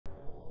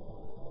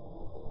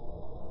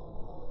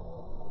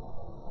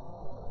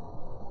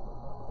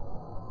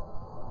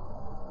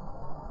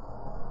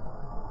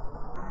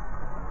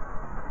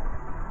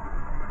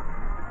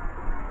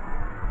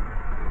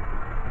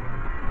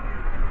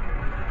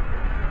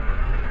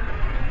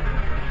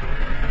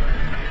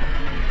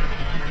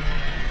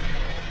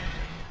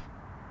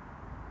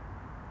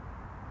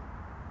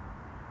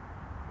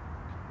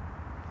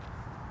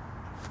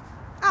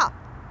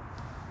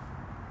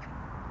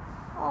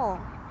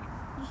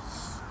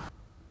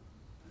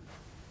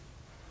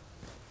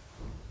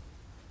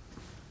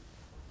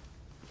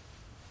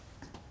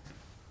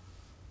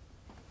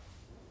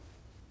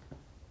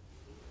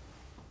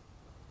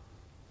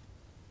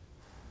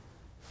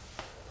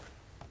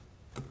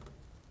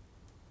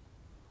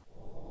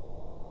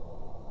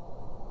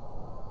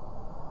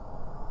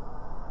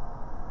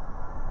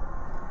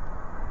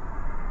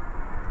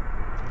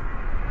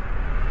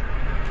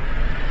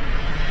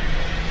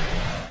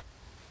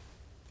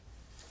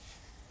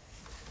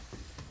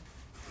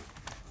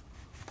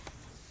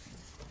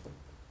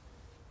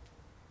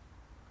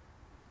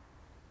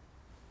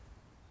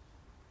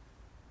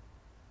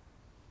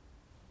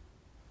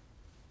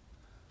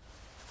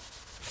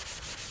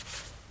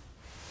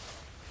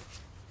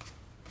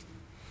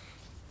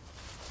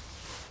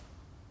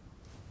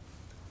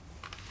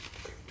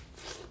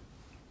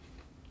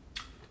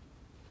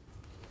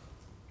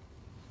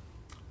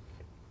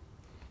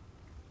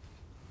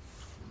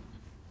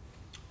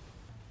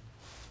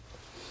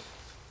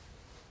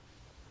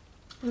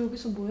너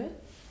여기서 뭐해?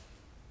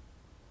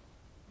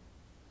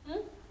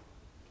 응?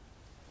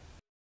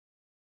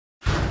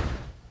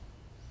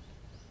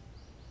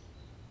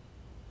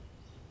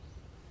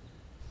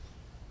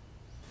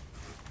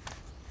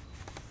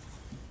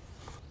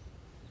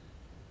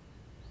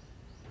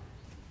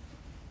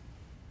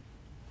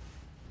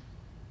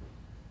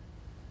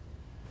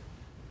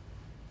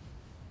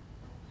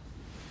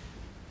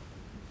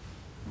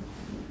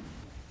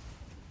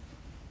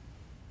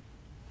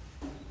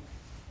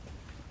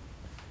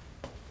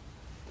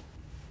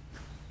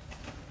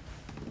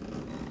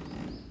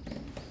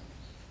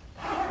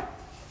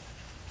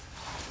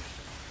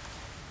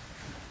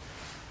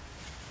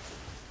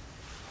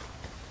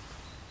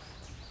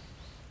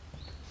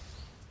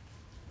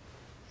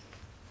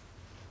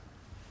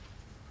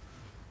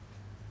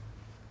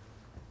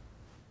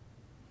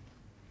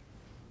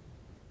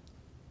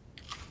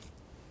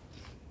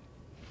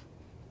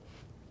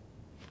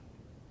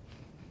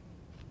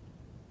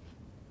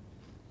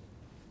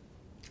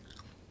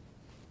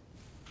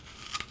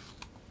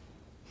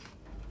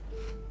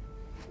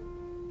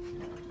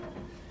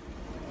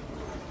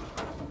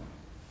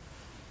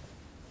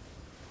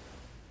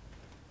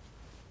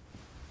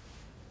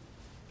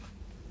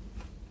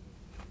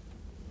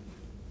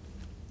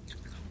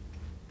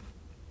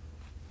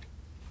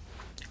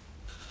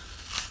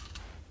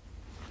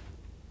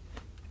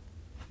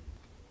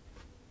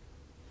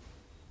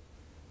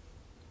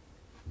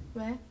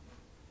 왜?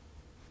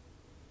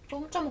 또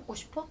혼자 먹고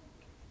싶어?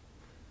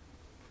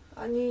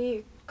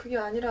 아니, 그게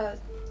아니라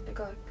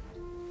내가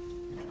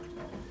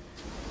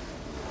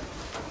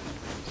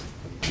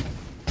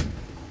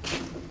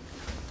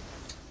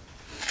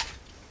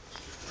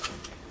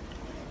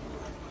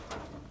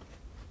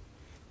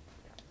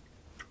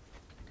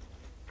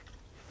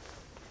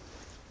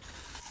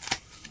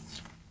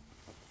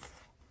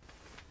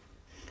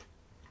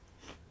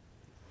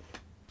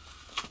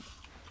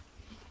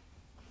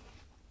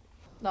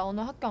나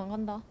오늘 학교 안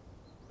간다.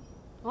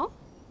 어?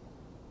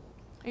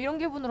 이런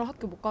기분으로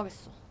학교 못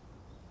가겠어.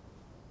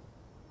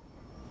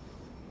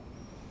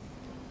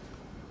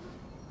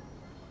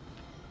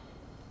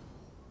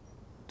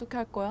 어떻게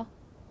할 거야?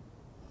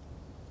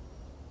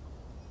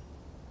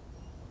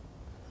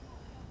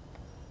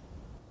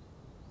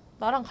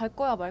 나랑 갈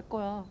거야, 말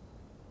거야?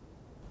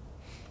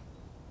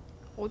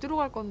 어디로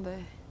갈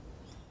건데?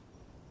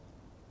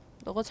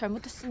 너가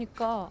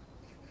잘못했으니까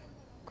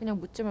그냥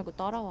묻지 말고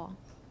따라와.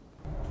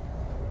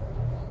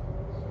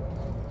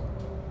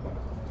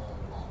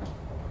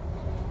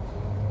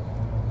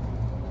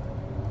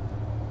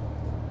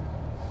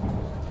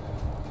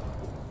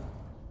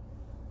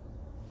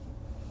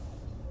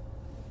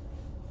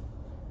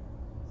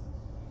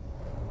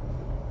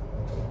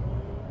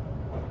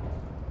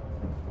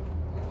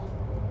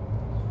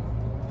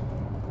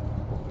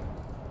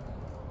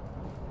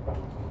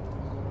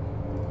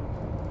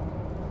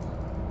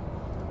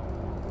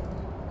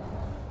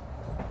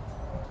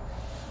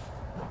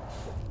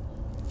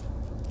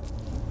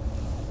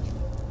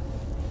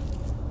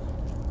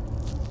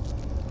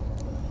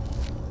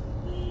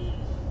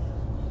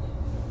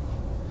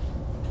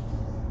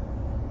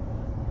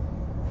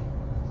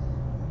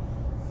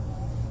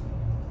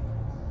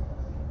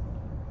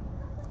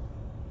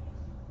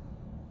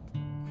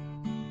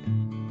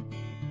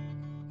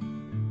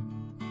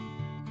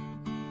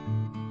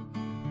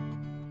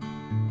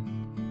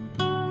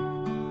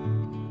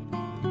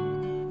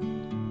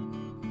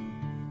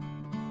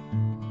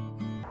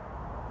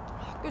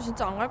 학교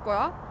진짜 안 갈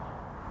거야?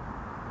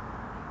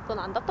 넌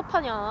안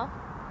답답하냐?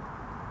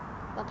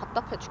 난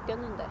답답해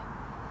죽겠는데.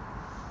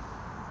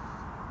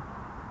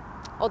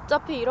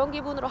 어차피 이런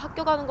기분으로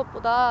학교 가는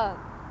것보다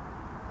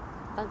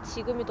난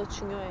지금이 더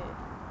중요해.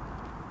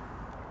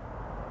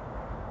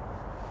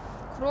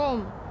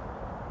 그럼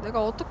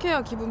내가 어떻게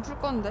해야 기분 풀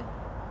건데?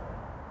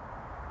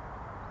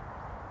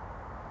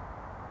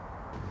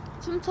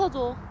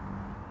 춤춰줘.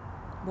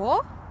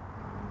 뭐?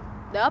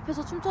 내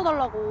앞에서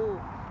춤춰달라고.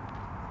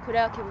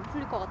 그래야 기분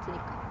풀릴 것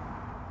같으니까.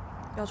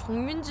 야,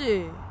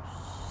 정민지,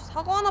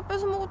 사과 하나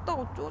뺏어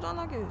먹었다고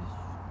쪼잔하게.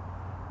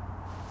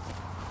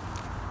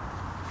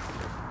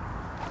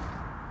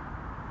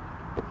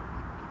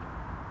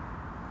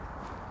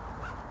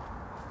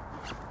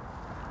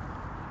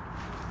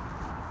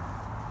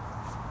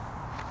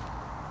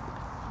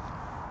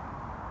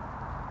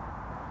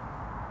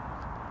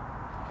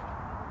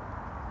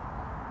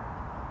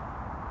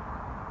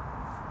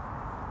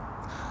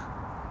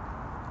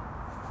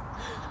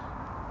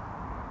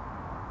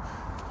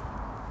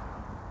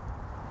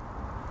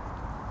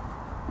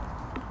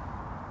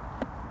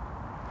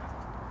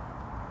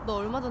 너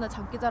얼마 전에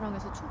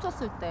장기자랑에서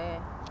춤췄을 때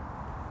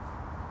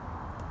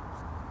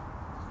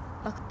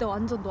나 그때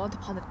완전 너한테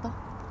반했다?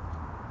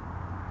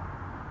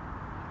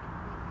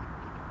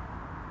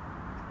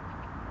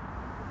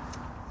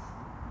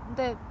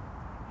 근데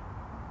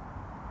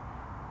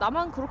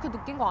나만 그렇게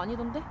느낀 거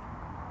아니던데?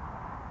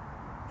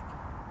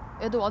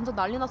 애들 완전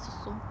난리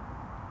났었어.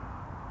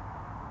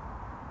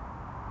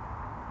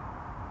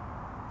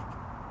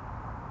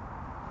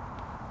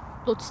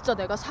 너 진짜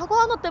내가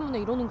사과 하나 때문에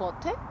이러는 거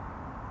같아?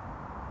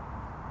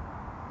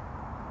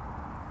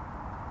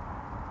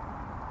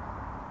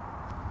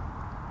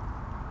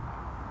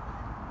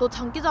 너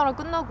장기자랑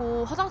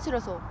끝나고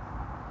화장실에서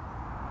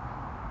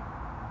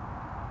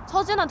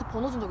서진한테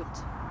번호 준 적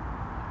있지?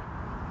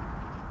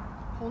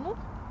 번호?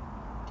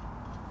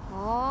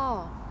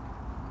 아,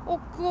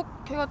 그거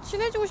걔가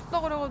친해지고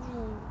싶다 그래가지고.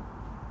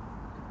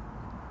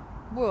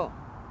 뭐야,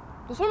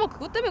 너 설마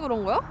그것 때문에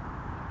그런 거야?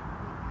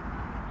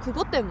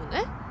 그것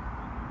때문에?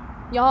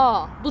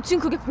 야, 너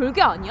지금 그게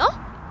별게 아니야?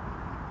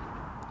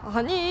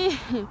 아니,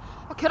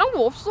 걔랑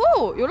뭐 없어.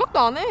 연락도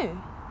안 해.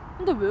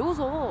 근데 왜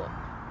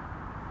웃어?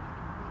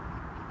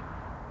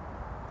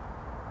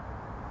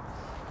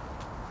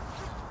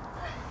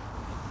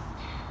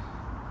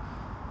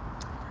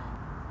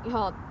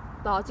 야,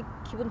 나 아직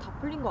기분 다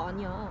풀린 거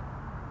아니야.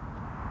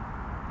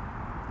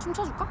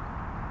 춤춰줄까?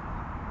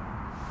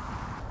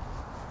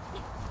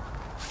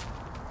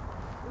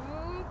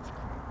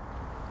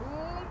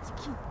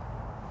 치킨.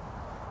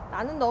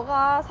 나는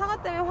너가 사과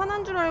때문에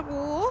화난 줄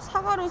알고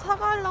사과로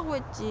사과하려고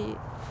했지.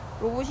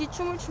 로봇이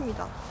춤을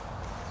춥니다.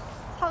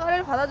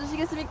 사과를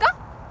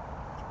받아주시겠습니까?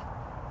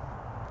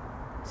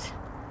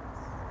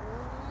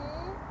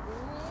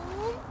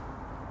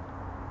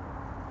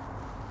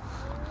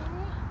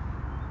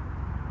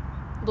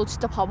 너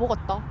진짜 바보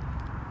같다.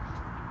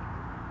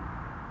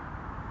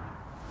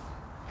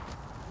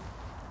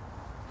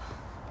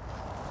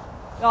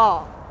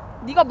 야,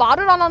 네가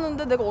말을 안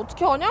하는데 내가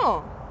어떻게 하냐?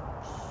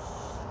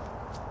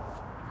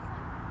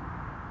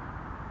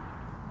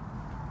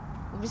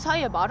 우리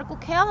사이에 말을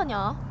꼭 해야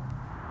하냐?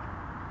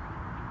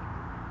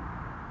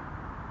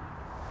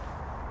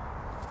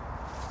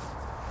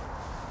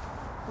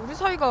 우리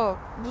사이가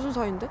무슨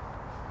사이인데?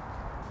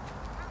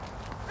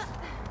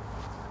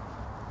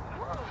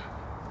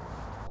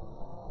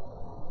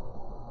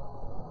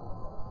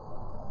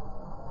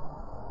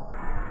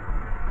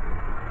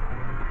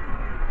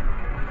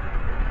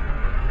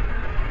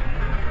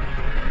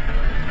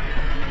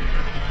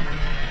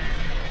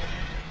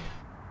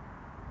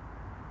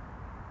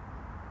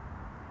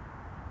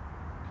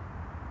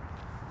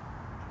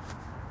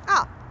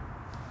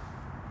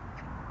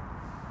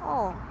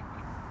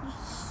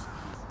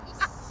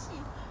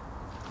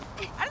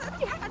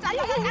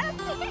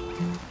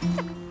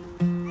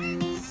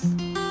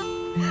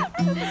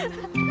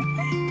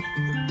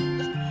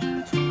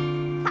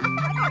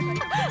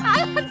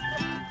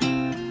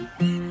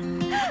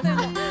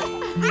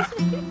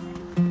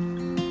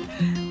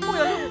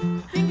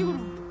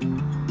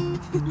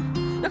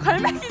 야,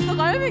 갈매기 있어.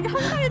 갈매기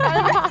한 마리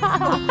갈매기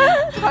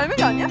있어.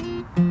 갈매기 아니야?